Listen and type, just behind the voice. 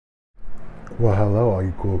Well, hello, all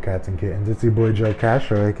you cool cats and kittens. It's your boy Joe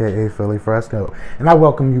Castro, aka Philly Fresco, and I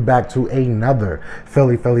welcome you back to another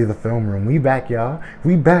Philly the Film Room. We back, y'all.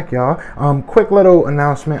 Quick little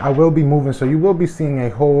announcement. I will be moving, so you will be seeing a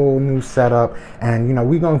whole new setup, and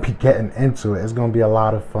we're gonna be getting into it. It's gonna be a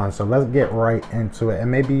lot of fun. So let's get right into it,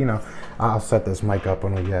 and maybe I'll set this mic up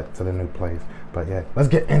when we get to the new place. But yeah, let's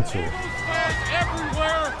get into it.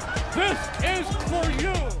 Everywhere, this is for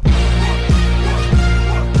you.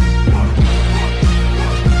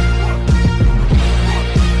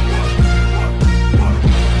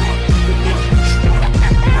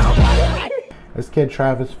 This kid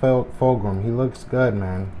Travis Fulgham, he looks good,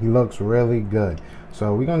 man. He looks really good.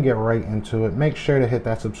 So we're gonna get right into it. Make sure to hit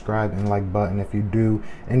that subscribe and like button if you do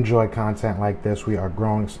enjoy content like this. We are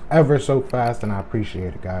growing ever so fast, and I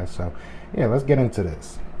appreciate it, guys. So yeah, let's get into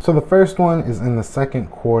this. So the first one is in the second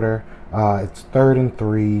quarter. It's 3rd and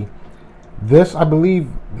 3. This, I believe,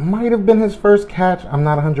 might have been his first catch. I'm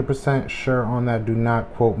not 100% sure on that. Do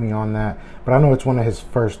not quote me on that. But I know it's one of his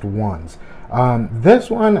first ones. This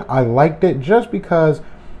one, I liked it just because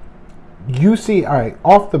you see, all right,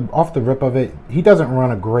 off the rip of it, he doesn't run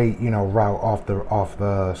a great, route off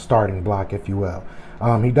the starting block, if you will.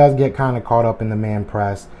 He does get kind of caught up in the man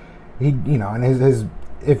press. And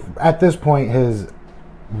if at this point his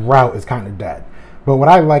route is kind of dead. But what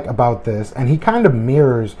I like about this, and he kind of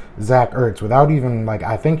mirrors Zach Ertz without even,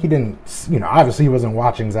 I think he didn't, obviously he wasn't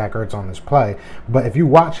watching Zach Ertz on this play, but if you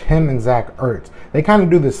watch him and Zach Ertz, they kind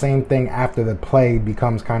of do the same thing after the play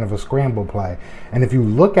becomes kind of a scramble play. And if you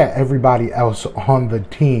look at everybody else on the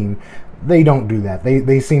team, they don't do that.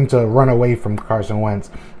 They seem to run away from Carson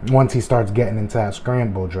Wentz once he starts getting into that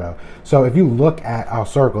scramble drill. So if you look at, I'll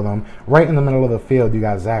circle them, right in the middle of the field, you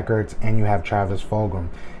got Zach Ertz and you have Travis Fulgham.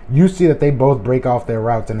 You see that they both break off their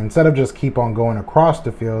routes, and instead of just keep on going across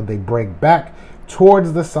the field, they break back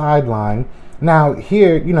towards the sideline. Now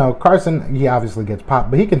here, Carson, he obviously gets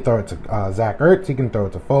popped, but he can throw it to Zach Ertz, he can throw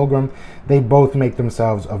it to Fulgham. They both make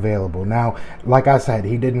themselves available. Now, like I said,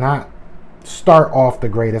 he did not start off the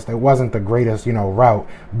greatest. It wasn't the greatest, route,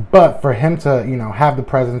 but for him to, have the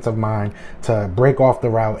presence of mind to break off the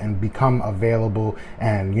route and become available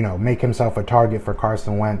and, make himself a target for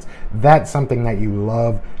Carson Wentz, that's something that you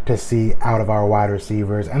love to see out of our wide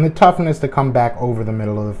receivers, and the toughness to come back over the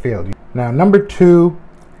middle of the field. Now, number 2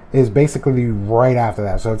 is basically right after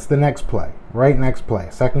that. So it's the next play,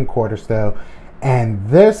 second quarter still. And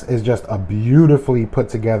this is just a beautifully put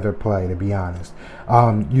together play, to be honest.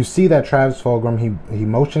 You see that Travis Fulgham, he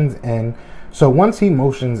motions in. So once he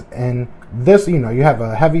motions in, this, you have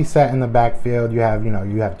a heavy set in the backfield. You have, you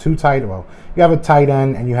have you have a tight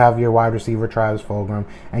end, and you have your wide receiver, Travis Fulgham,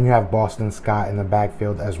 and you have Boston Scott in the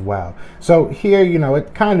backfield as well. So here,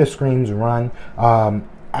 it kind of screams run.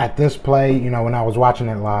 At this play, when I was watching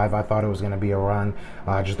it live, I thought it was going to be a run.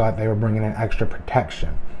 I just thought they were bringing in extra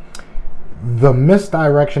protection. The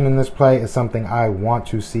misdirection in this play is something I want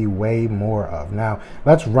to see way more of. Now,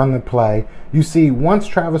 let's run the play. You see, once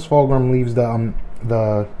Travis Fulgham leaves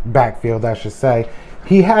the backfield, I should say,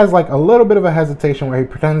 he has a little bit of a hesitation where he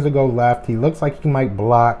pretends to go left. He looks like he might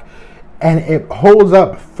block, and it holds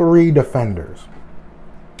up 3 defenders.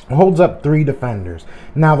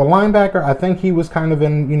 Now, the linebacker, I think he was kind of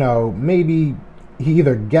in, maybe he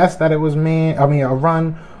either guessed that it was a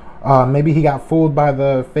run. Maybe he got fooled by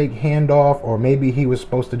the fake handoff, or maybe he was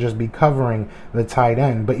supposed to just be covering the tight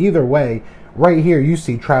end. But either way, right here, you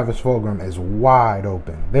see Travis Fulgham is wide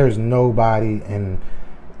open. There's nobody in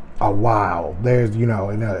a while. There's,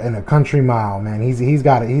 in a country mile, man. He's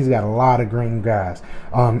got a lot of green grass.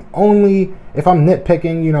 Only if I'm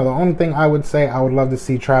nitpicking, the only thing I would say, I would love to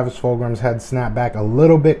see Travis Fulgham's head snap back a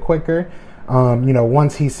little bit quicker.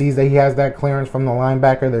 Once he sees that he has that clearance from the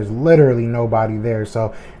linebacker, there's literally nobody there.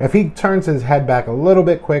 So if he turns his head back a little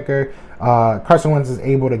bit quicker, Carson Wentz is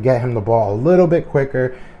able to get him the ball a little bit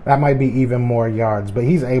quicker. That might be even more yards, but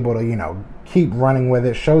he's able to, keep running with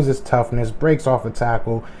it, shows his toughness, breaks off a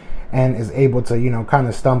tackle, and is able to, kind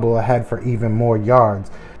of stumble ahead for even more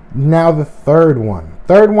yards. Now the third one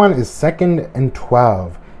is 2nd and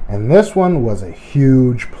 12, and this one was a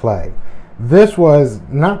huge play. This was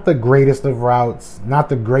not the greatest of routes, not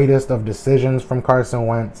the greatest of decisions from Carson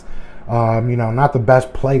Wentz, not the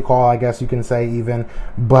best play call, I guess you can say even,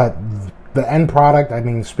 but the end product,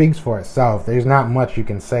 speaks for itself. There's not much you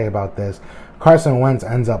can say about this. Carson Wentz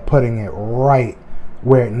ends up putting it right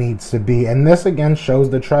where it needs to be, and this again shows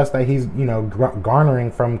the trust that he's, garnering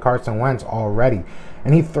from Carson Wentz already,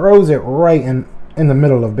 and he throws it right in the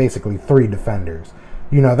middle of basically 3 defenders.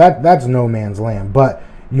 That's no man's land, but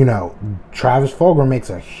Travis Fulgham makes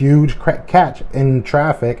a huge catch in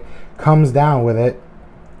traffic, comes down with it,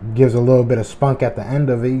 gives a little bit of spunk at the end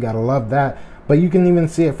of it. You gotta love that. But you can even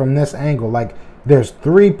see it from this angle. Like, there's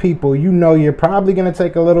 3 people. You know you're probably gonna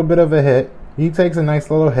take a little bit of a hit. He takes a nice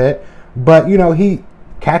little hit, but you know, he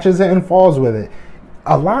catches it and falls with it.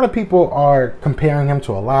 A lot of people are comparing him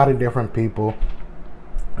to a lot of different people.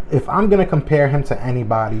 If I'm going to compare him to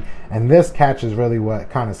anybody, and this catch is really what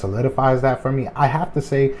kind of solidifies that for me, I have to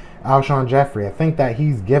say Alshon Jeffrey. I think that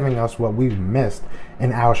he's giving us what we've missed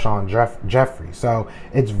in Alshon Jeffrey. So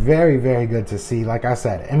it's very, very good to see. Like I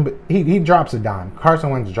said, and he drops a dime. Carson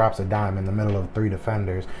Wentz drops a dime in the middle of 3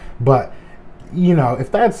 defenders. But, you know,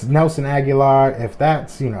 if that's Nelson Aguilar, if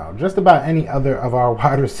that's, you know, just about any other of our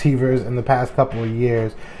wide receivers in the past couple of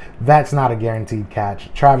years, that's not a guaranteed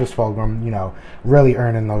catch. Travis Fulgham, you know, really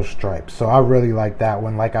earning those stripes. So I really like that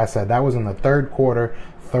one. Like I said, that was in the 3rd quarter,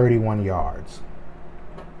 31 yards.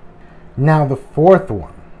 Now the 4th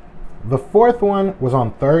one. The 4th one was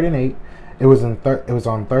on 3rd and 8. It was on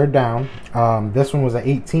 3rd down. This one was an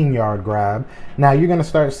 18-yard grab. Now you're going to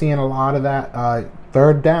start seeing a lot of that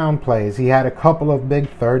 3rd down plays. He had a couple of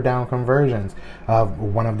big 3rd down conversions,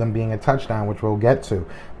 one of them being a touchdown, which we'll get to.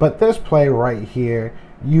 But this play right here,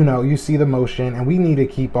 you know, you see the motion, and we need to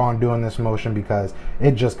keep on doing this motion because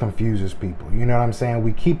it just confuses people. You know what I'm saying?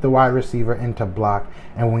 We keep the wide receiver into block,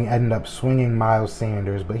 and we end up swinging Miles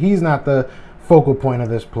Sanders. But he's not the focal point of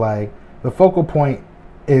this play. The focal point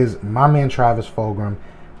is my man Travis Fulgham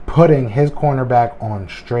putting his cornerback on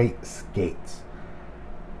straight skates.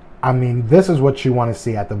 I mean, this is what you want to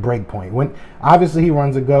see at the break point. When obviously he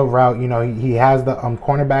runs a go route, you know, he has the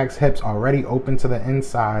cornerback's hips already open to the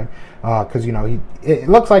inside because, you know, it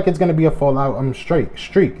looks like it's going to be a full out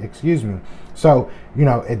streak, excuse me. So, you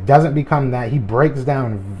know, it doesn't become that. He breaks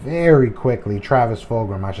down very quickly. Travis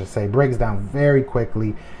Fulgham, I should say, breaks down very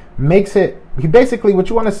quickly, makes it. He basically, what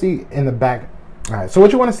you want to see in the back. All right, so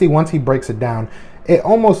what you want to see once he breaks it down, it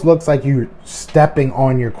almost looks like you're stepping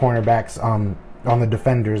on your cornerback's on the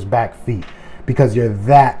defender's back feet because you're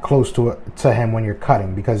that close to him when you're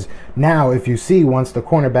cutting. Because now if you see, once the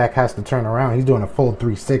cornerback has to turn around, he's doing a full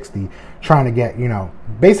 360 trying to get, you know,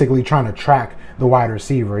 basically trying to track the wide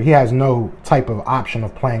receiver. He has no type of option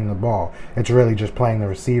of playing the ball. It's really just playing the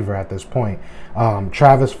receiver at this point.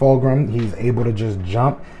 Travis Fulgham, he's able to just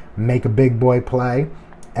jump, make a big boy play,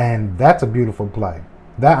 and that's a beautiful play.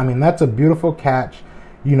 That's a beautiful catch.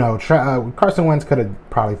 You know, Carson Wentz could have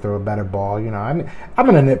probably thrown a better ball. You know, I mean, I'm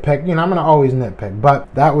going to nitpick. You know, I'm going to always nitpick.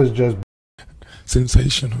 But that was just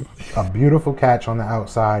sensational. A beautiful catch on the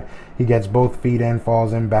outside. He gets both feet in,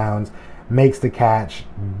 falls in bounds, makes the catch.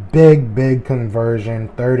 Big, big conversion.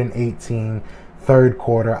 3rd and 18, 3rd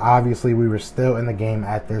quarter. Obviously, we were still in the game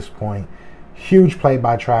at this point. Huge play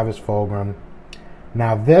by Travis Fulgham.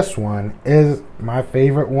 Now this one is my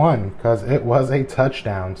favorite one because it was a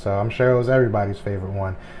touchdown. So I'm sure it was everybody's favorite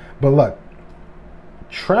one. But look,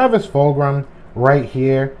 Travis Fulgham right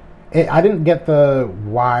here. I didn't get the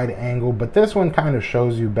wide angle, but this one kind of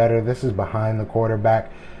shows you better. This is behind the quarterback.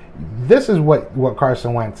 This is what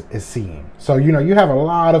Carson Wentz is seeing. So, you know, you have a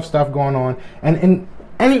lot of stuff going on. And in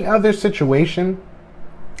any other situation,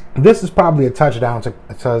 this is probably a touchdown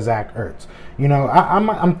to Zach Ertz. You know,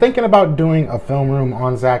 I'm thinking about doing a film room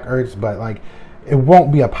on Zach Ertz, but like it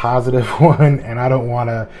won't be a positive one, and I don't want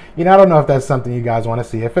to, you know, I don't know if that's something you guys want to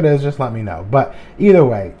see. If it is, just let me know. But either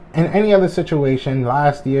way, in any other situation,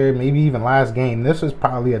 last year, maybe even last game, this was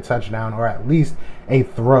probably a touchdown or at least a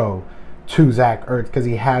throw to Zach Ertz because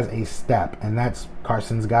he has a step, and that's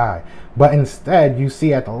Carson's guy. But instead, you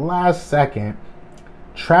see at the last second,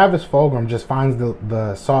 Travis Fulgham just finds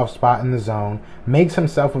the soft spot in the zone, makes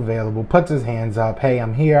himself available, puts his hands up, hey,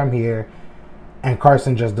 I'm here, and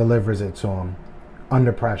Carson just delivers it to him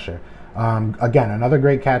under pressure. Again, another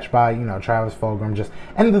great catch by, you know, Travis Fulgham.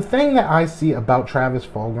 And the thing that I see about Travis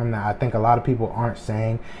Fulgham that I think a lot of people aren't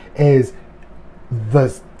saying is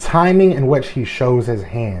the timing in which he shows his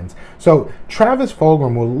hands. So Travis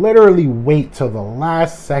Fulgham will literally wait till the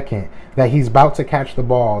last second that he's about to catch the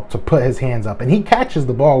ball to put his hands up, and he catches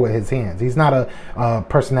the ball with his hands. He's not a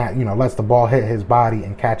person that, you know, lets the ball hit his body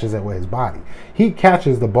and catches it with his body. He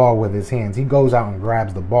catches the ball with his hands. He goes out and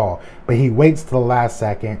grabs the ball, but he waits till the last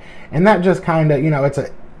second, and that just kind of, you know, it's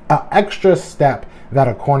a extra step that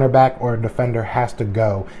a cornerback or a defender has to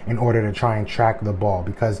go in order to try and track the ball,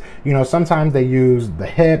 because, you know, sometimes they use the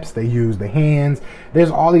hips, they use the hands.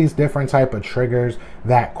 There's all these different type of triggers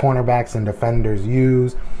that cornerbacks and defenders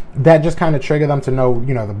use. that just kind of trigger them to know,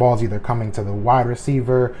 you know, the ball's either coming to the wide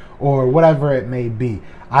receiver or whatever it may be.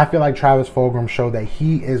 I feel like Travis Fulgham showed that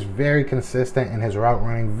he is very consistent in his route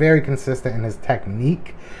running, very consistent in his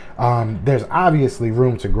technique. There's obviously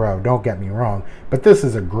room to grow, don't get me wrong, but this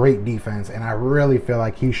is a great defense, and I really feel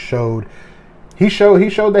like he showed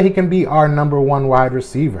that he can be our #1 wide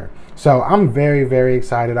receiver. So I'm very, very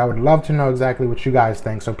excited. I would love to know exactly what you guys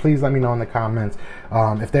think. So please let me know in the comments.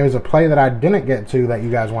 If there's a play that I didn't get to that you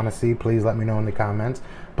guys want to see, please let me know in the comments.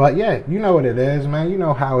 But yeah, you know what it is, man. You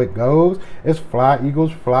know how it goes. It's fly,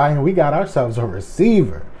 Eagles fly, and we got ourselves a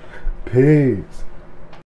receiver. Peace.